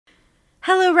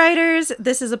Hello, writers!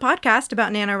 This is a podcast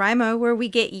about NaNoWriMo where we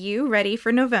get you ready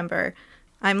for November.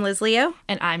 I'm Liz Leo.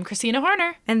 And I'm Christina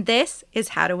Horner. And this is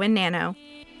How to Win Nano.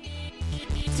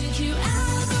 Did you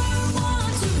ever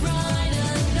want to write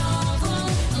a novel?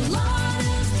 A lot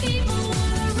of people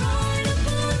want to write a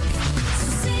book. So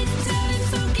sit down and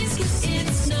focus, 'cause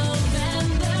it's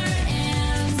November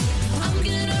and I'm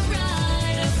gonna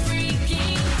write a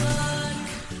freaking book.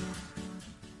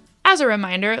 As a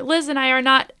reminder, Liz and I are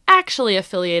not actually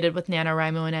affiliated with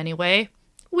NaNoWriMo in any way.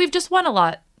 We've just won a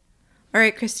lot. All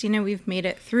right, Christina, we've made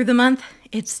it through the month.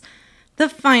 It's the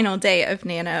final day of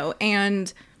Nano,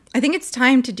 and I think it's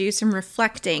time to do some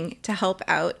reflecting to help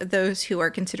out those who are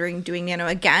considering doing Nano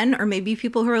again, or maybe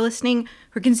people who are listening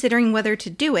who are considering whether to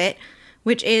do it,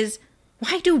 which is,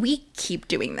 why do we keep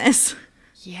doing this?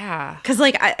 Yeah. Because,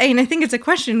 I think it's a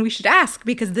question we should ask,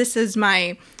 because this is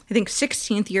my,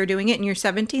 16th year doing it, and you're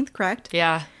 17th, correct?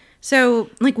 Yeah. So,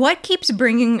 what keeps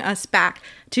bringing us back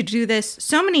to do this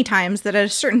so many times that at a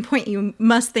certain point you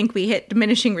must think we hit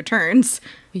diminishing returns?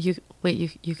 You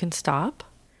can stop?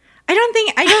 I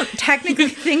don't technically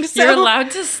think so. You're allowed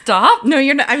to stop? No,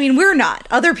 you're not. I mean, we're not.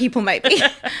 Other people might be.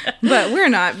 But we're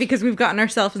not, because we've gotten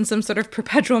ourselves in some sort of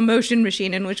perpetual motion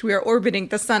machine in which we are orbiting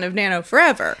the sun of Nano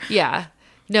forever. Yeah.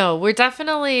 No, we're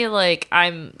definitely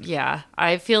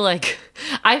I feel like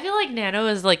Nano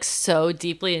is so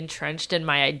deeply entrenched in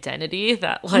my identity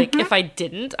that if I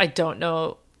didn't, I don't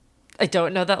know that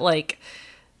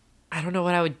I don't know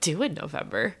what I would do in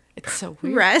November. It's so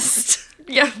weird. Rest.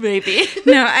 Yeah, maybe.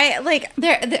 No, I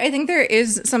think there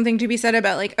is something to be said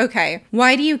about okay,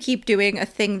 why do you keep doing a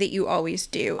thing that you always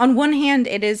do? On one hand,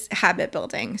 it is habit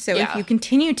building. So if you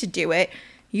continue to do it,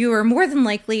 you are more than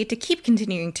likely to keep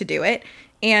continuing to do it.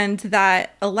 And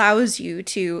that allows you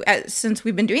to, since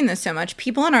we've been doing this so much,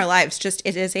 people in our lives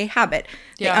it is a habit.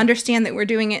 They understand that we're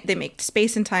doing it. They make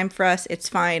space and time for us. It's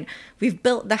fine. We've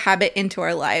built the habit into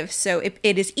our lives. So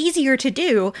it is easier to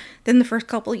do than the first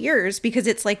couple years, because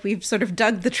it's we've sort of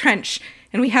dug the trench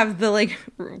and we have the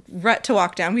rut to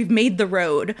walk down. We've made the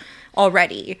road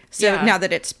already. So now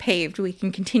that it's paved, we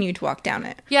can continue to walk down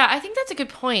it. Yeah, I think that's a good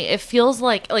point. It feels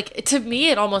like to me,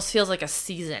 it almost feels like a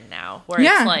season now, where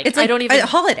it's I don't even a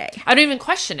holiday. I don't even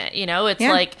question it.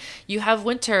 It's you have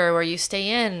winter where you stay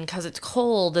in because it's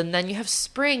cold, and then you have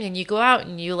spring and you go out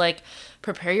and you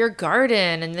prepare your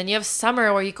garden, and then you have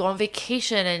summer where you go on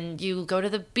vacation and you go to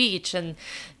the beach, and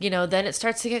then it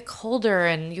starts to get colder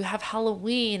and you have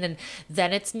Halloween, and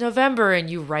then it's November and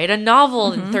you write a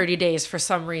novel in 30 days for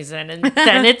some reason, and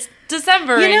then it's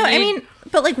December.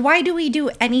 But why do we do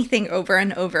anything over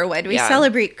and over? Why do we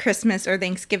celebrate Christmas or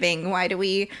Thanksgiving? Why do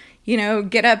we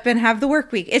get up and have the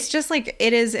work week? It's just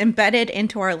it is embedded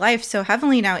into our life so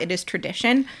heavily now. It is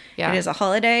tradition. It is a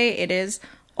holiday. It is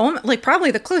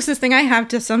probably the closest thing I have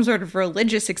to some sort of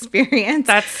religious experience.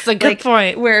 That's a good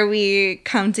point. Where we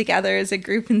come together as a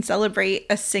group and celebrate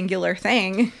a singular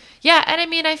thing. Yeah,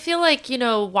 and I feel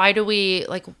why do we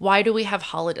have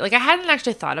holiday? I hadn't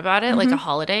actually thought about it like a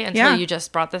holiday until you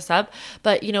just brought this up.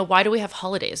 But why do we have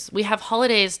holidays? We have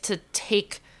holidays to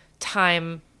take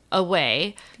time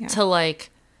away to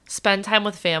spend time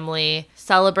with family,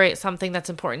 celebrate something that's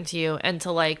important to you, and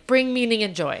to bring meaning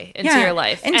and joy into your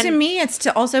life. And to me, it's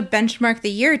to also benchmark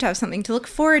the year, to have something to look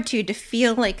forward to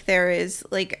feel like there is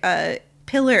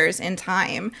pillars in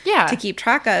time to keep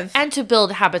track of. And to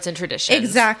build habits and traditions.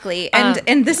 Exactly.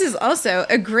 And this is also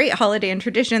a great holiday and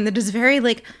tradition that is very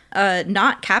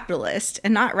not capitalist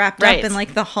and not wrapped up in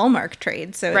the Hallmark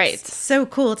trade. So it's so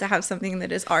cool to have something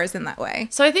that is ours in that way.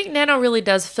 So I think Nano really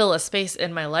does fill a space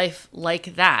in my life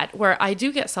like that, where I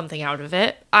do get something out of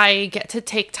it. I get to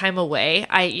take time away.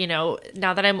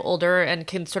 Now that I'm older and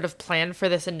can sort of plan for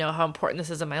this and know how important this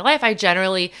is in my life, I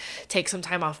generally take some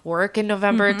time off work in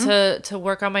November to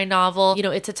work on my novel.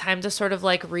 It's a time to sort of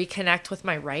reconnect with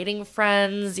my writing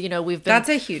friends. We've been That's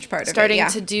a huge part of it. Starting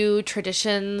to do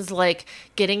traditions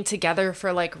getting together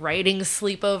for writing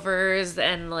sleepovers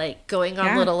and going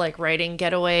on little writing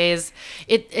getaways.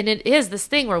 It is this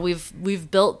thing where we've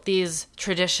built these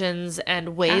traditions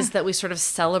and ways that we sort of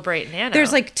celebrate Nano.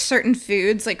 There's certain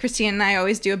foods, Christine and I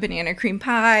always do a banana cream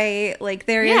pie.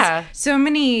 There is so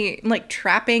many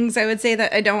trappings, I would say,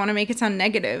 that I don't want to make it sound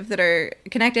negative, that are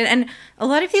connected. And a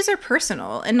lot of these are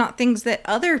personal and not things that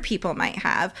other people might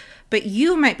have. But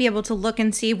you might be able to look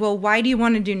and see, well, why do you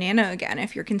want to do Nano again?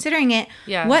 If you're considering it,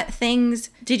 what things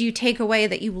did you take away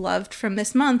that you loved from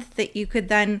this month that you could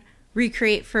then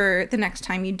recreate for the next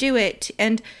time you do it?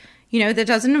 And, that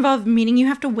doesn't involve meaning you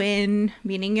have to win,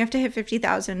 meaning you have to hit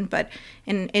 50,000, but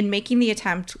in making the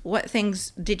attempt, what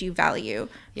things did you value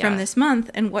from this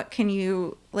month? And what can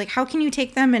you, how can you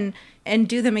take them and and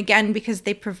do them again because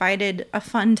they provided a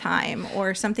fun time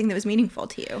or something that was meaningful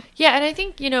to you. Yeah, and I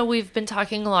think, we've been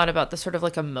talking a lot about the sort of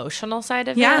like emotional side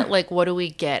of it. Like, what do we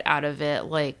get out of it,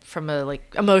 like from a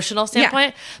like emotional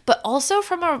standpoint, but also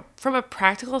from a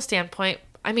practical standpoint.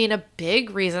 I mean, a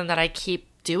big reason that I keep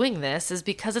doing this is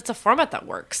because it's a format that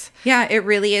works. Yeah, it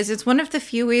really is. It's one of the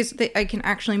few ways that I can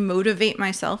actually motivate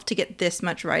myself to get this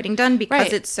much writing done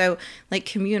because it's so like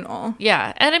communal.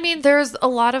 Yeah. And I mean, there's a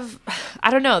lot of,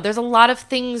 I don't know, there's a lot of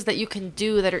things that you can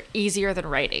do that are easier than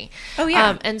writing. Oh,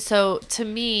 yeah. And so to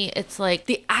me, it's like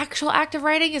the actual act of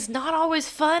writing is not always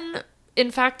fun. In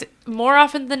fact, more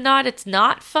often than not, it's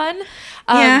not fun.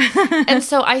 And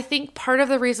so I think part of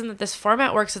the reason that this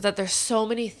format works is that there's so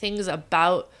many things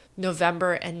about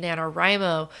November and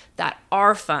NaNoWriMo that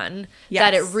are fun,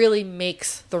 that it really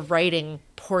makes the writing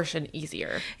portion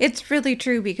easier. It's really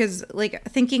true because like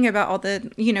thinking about all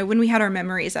the, when we had our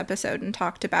memories episode and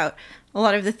talked about a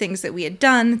lot of the things that we had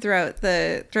done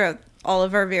throughout all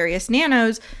of our various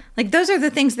nanos, like those are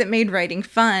the things that made writing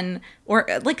fun. Or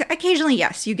like occasionally,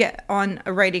 yes, you get on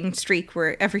a writing streak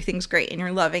where everything's great and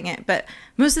you're loving it. But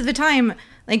most of the time,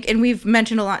 like, and we've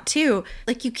mentioned a lot too,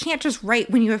 like you can't just write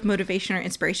when you have motivation or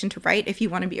inspiration to write if you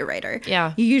want to be a writer.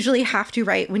 Yeah. You usually have to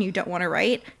write when you don't want to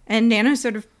write. And Nano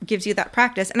sort of gives you that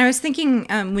practice. And I was thinking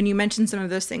when you mentioned some of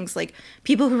those things, like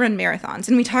people who run marathons,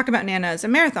 and we talk about Nano as a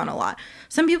marathon a lot.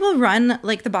 Some people run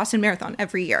like the Boston Marathon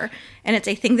every year, and it's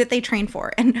a thing that they train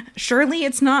for. And surely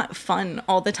it's not fun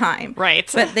all the time. Right.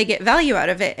 But they get value out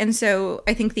of it. And so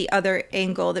I think the other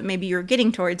angle that maybe you're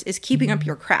getting towards is keeping up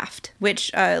your craft,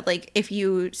 which like if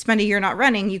you spend a year not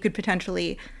running, you could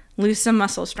potentially lose some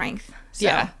muscle strength.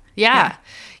 So, Yeah.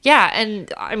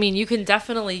 And I mean, you can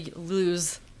definitely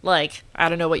lose, like, I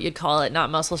don't know what you'd call it,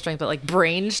 not muscle strength, but like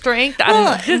brain strength.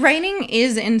 Writing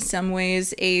is in some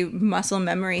ways a muscle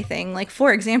memory thing. Like,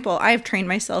 for example, I've trained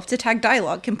myself to tag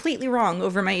dialogue completely wrong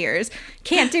over my years.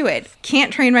 Can't do it.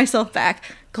 Can't train myself back.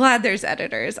 Glad there's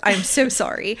editors. I'm so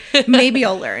sorry. Maybe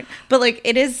I'll learn. But like,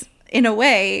 it is in a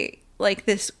way like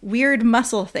this weird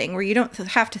muscle thing where you don't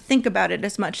have to think about it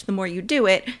as much. The more you do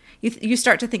it, you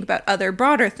start to think about other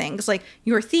broader things like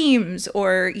your themes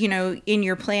or, in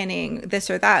your planning, this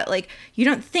or that. Like you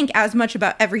don't think as much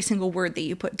about every single word that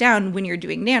you put down when you're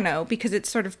doing Nano because it's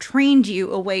sort of trained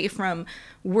you away from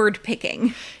word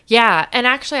picking. Yeah. And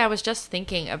actually, I was just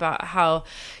thinking about how,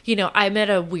 I'm at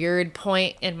a weird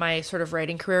point in my sort of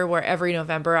writing career where every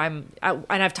November and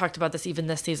I've talked about this even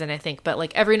this season, I think, but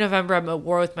like every November I'm at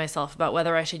war with myself about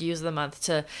whether I should use the month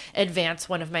to advance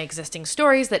one of my existing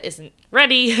stories that isn't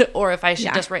ready or if I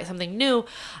should just write something new.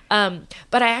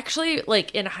 But I actually,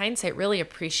 like, in hindsight, really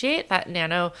appreciate that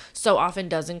Nano so often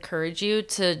does encourage you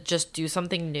to just do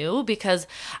something new because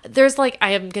there's like,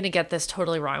 I am going to get this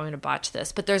totally wrong. I'm going to botch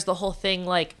this. But there's the whole thing,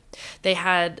 like they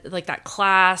had like that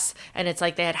class and it's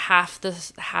like they had half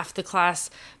the class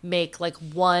make like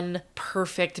one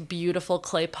perfect, beautiful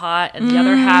clay pot and the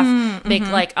other half make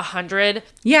like 100.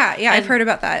 Yeah. I've heard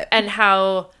about that. And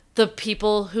how the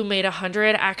people who made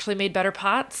 100 actually made better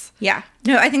pots. Yeah.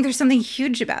 No, I think there's something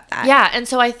huge about that. Yeah. And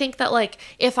so I think that like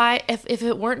if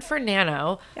it weren't for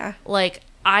Nano, like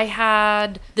I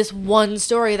had this one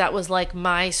story that was like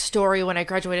my story when I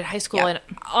graduated high school. And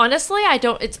honestly,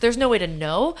 there's no way to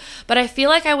know, but I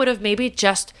feel like I would have maybe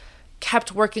just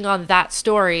kept working on that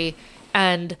story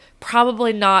and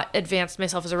probably not advanced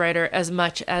myself as a writer as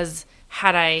much as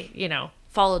had I,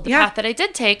 followed the path that I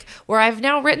did take, where I've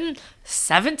now written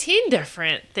 17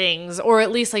 different things, or at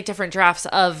least like different drafts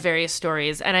of various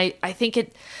stories. And I think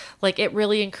it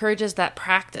really encourages that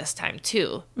practice time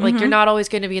too. Like you're not always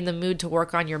going to be in the mood to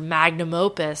work on your magnum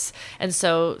opus. And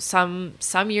so some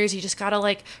years you just got to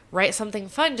like write something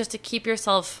fun just to keep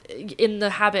yourself in the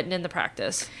habit and in the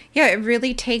practice. Yeah, it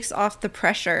really takes off the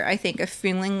pressure, I think, of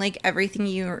feeling like everything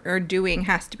you are doing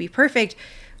has to be perfect.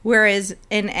 Whereas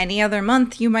in any other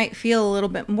month, you might feel a little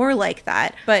bit more like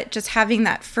that. But just having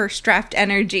that first draft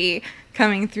energy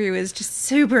coming through is just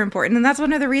super important. And that's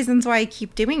one of the reasons why I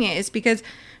keep doing it, is because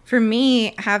for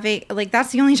me, having like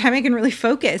that's the only time I can really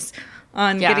focus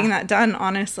on getting that done,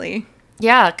 honestly.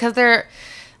 Yeah, because they're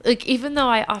like, even though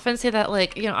I often say that,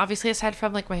 like, obviously aside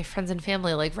from like my friends and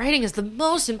family, like writing is the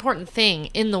most important thing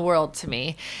in the world to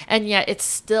me. And yet it's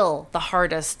still the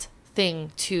hardest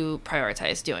thing to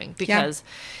prioritize doing, because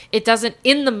it doesn't,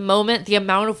 in the moment, the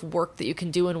amount of work that you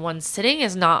can do in one sitting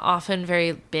is not often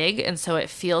very big, and so it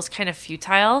feels kind of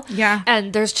futile. Yeah.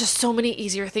 And there's just so many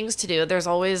easier things to do. There's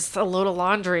always a load of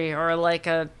laundry, or like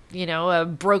a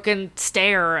broken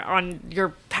stair on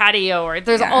your patio, or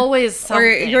there's always something. Or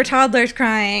your toddler's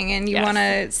crying and you want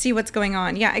to see what's going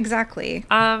on. Yeah, exactly.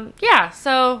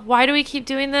 So why do we keep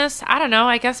doing this? I don't know.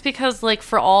 I guess because, like,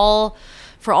 for all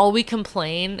we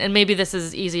complain, and maybe this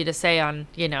is easy to say on,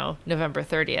 November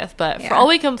 30th, but for all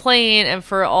we complain and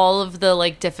for all of the,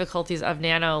 like, difficulties of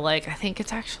Nano, like, I think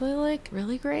it's actually, like,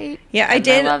 really great. Yeah, I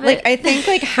did. I think,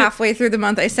 like, halfway through the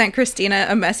month, I sent Christina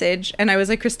a message, and I was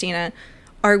like, Christina,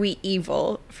 are we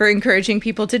evil for encouraging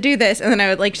people to do this? And then I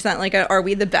would, like, send, like, a are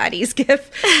we the baddies gif?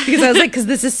 Because I was like, because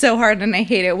this is so hard and I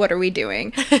hate it. What are we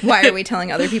doing? Why are we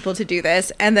telling other people to do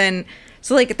this? And then,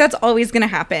 so, like, that's always going to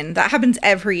happen. That happens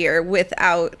every year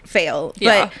without fail.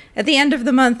 Yeah. But at the end of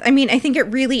the month, I mean, I think it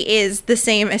really is the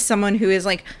same as someone who is,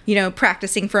 like,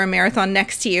 practicing for a marathon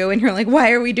next to you. And you're like,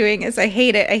 why are we doing this? I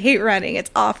hate it. I hate running.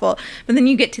 It's awful. But then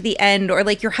you get to the end, or,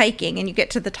 like, you're hiking and you get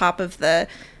to the top of the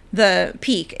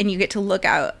peak and you get to look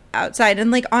outside. And,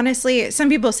 like, honestly, some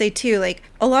people say too, like,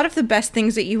 a lot of the best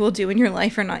things that you will do in your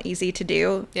life are not easy to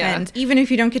do. Yeah. And even if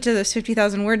you don't get to those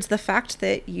 50,000 words, the fact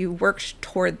that you worked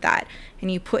toward that and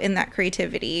you put in that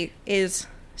creativity is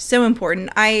so important.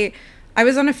 I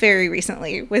was on a ferry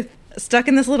recently stuck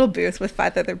in this little booth with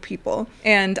 5 other people,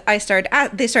 and they started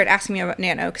asking me about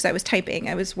Nano because I was typing.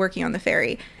 I was working on the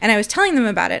ferry, and I was telling them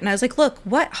about it, and I was like, look,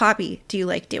 what hobby do you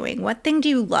like doing? What thing do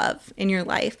you love in your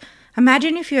life?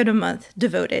 Imagine if you had a month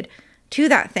devoted to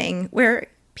that thing where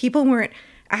people weren't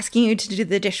asking you to do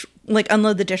the dish, like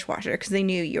unload the dishwasher, because they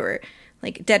knew you were,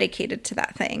 like, dedicated to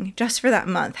that thing just for that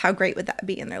month. How great would that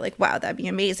be? And they're like, wow, that'd be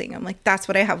amazing. I'm like, that's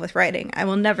what I have with writing. I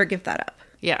will never give that up.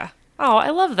 Yeah. Oh, I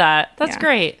love that. That's Yeah.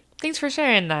 great. Thanks for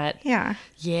sharing that. Yeah.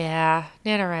 Yeah.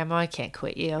 NaNoWriMo, I can't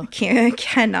quit you.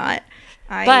 Cannot.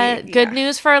 But good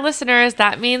news for our listeners.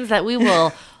 That means that we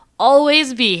will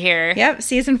always be here. Yep.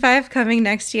 Season 5 coming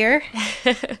next year.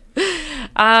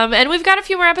 And we've got a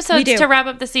few more We episodes do. to wrap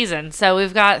up the season. So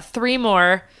we've got 3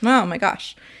 more. Oh my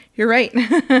gosh. You're right.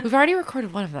 We've already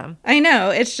recorded one of them. I know.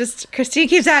 It's just Christine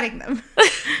keeps adding them.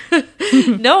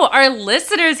 No, our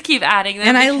listeners keep adding them.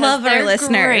 And I because love our they're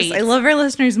listeners. great. I love our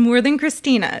listeners more than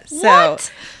Christina. So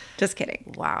What? just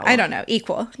kidding. Wow. I don't know.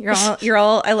 Equal. You're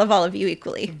all I love all of you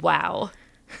equally. Wow.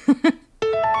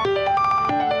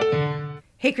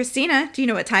 Hey Christina, do you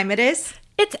know what time it is?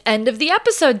 It's end of the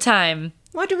episode time.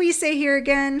 What do we say here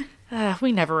again?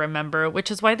 We never remember, which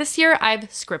is why this year I've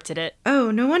scripted it. Oh,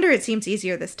 no wonder it seems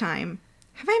easier this time.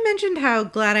 Have I mentioned how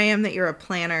glad I am that you're a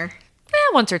planner?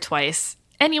 Once or twice.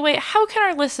 Anyway, how can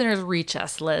our listeners reach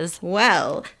us, Liz?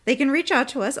 Well, they can reach out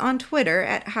to us on Twitter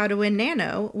at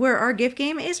HowToWinNano, where our gift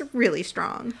game is really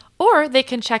strong. Or they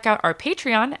can check out our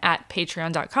Patreon at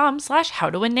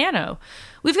patreon.com/howtowinNano.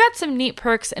 We've got some neat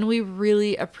perks and we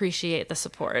really appreciate the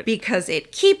support. Because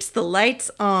it keeps the lights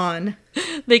on.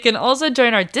 They can also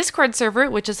join our Discord server,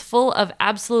 which is full of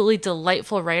absolutely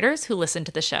delightful writers who listen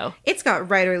to the show. It's got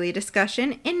writerly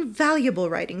discussion, invaluable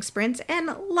writing sprints,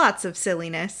 and lots of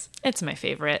silliness. It's my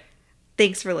favorite.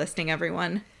 Thanks for listening,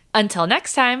 everyone. Until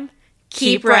next time,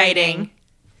 Keep writing.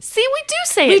 See, we do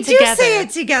say We it do together. say it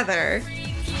together. Can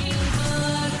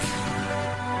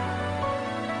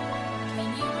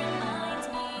you remind me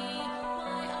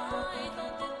why I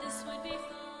thought that this would be fun?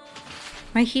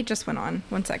 My heat just went on.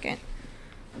 1 second.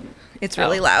 It's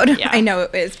really Oh, loud. yeah. I know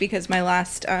it is because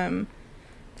the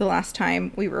last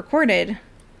time we recorded,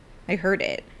 I heard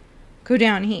it. Go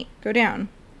down, heat. Go down.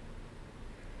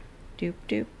 Doop,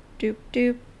 doop, doop,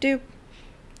 doop, doop.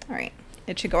 All right.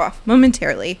 It should go off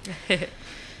momentarily. I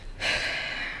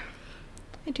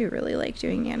do really like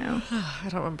doing Nano. I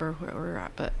don't remember where we were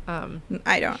at, but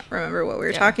I don't remember what we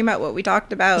were Yeah. talking about, what we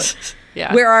talked about.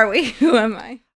 yeah. Where are we? Who am I?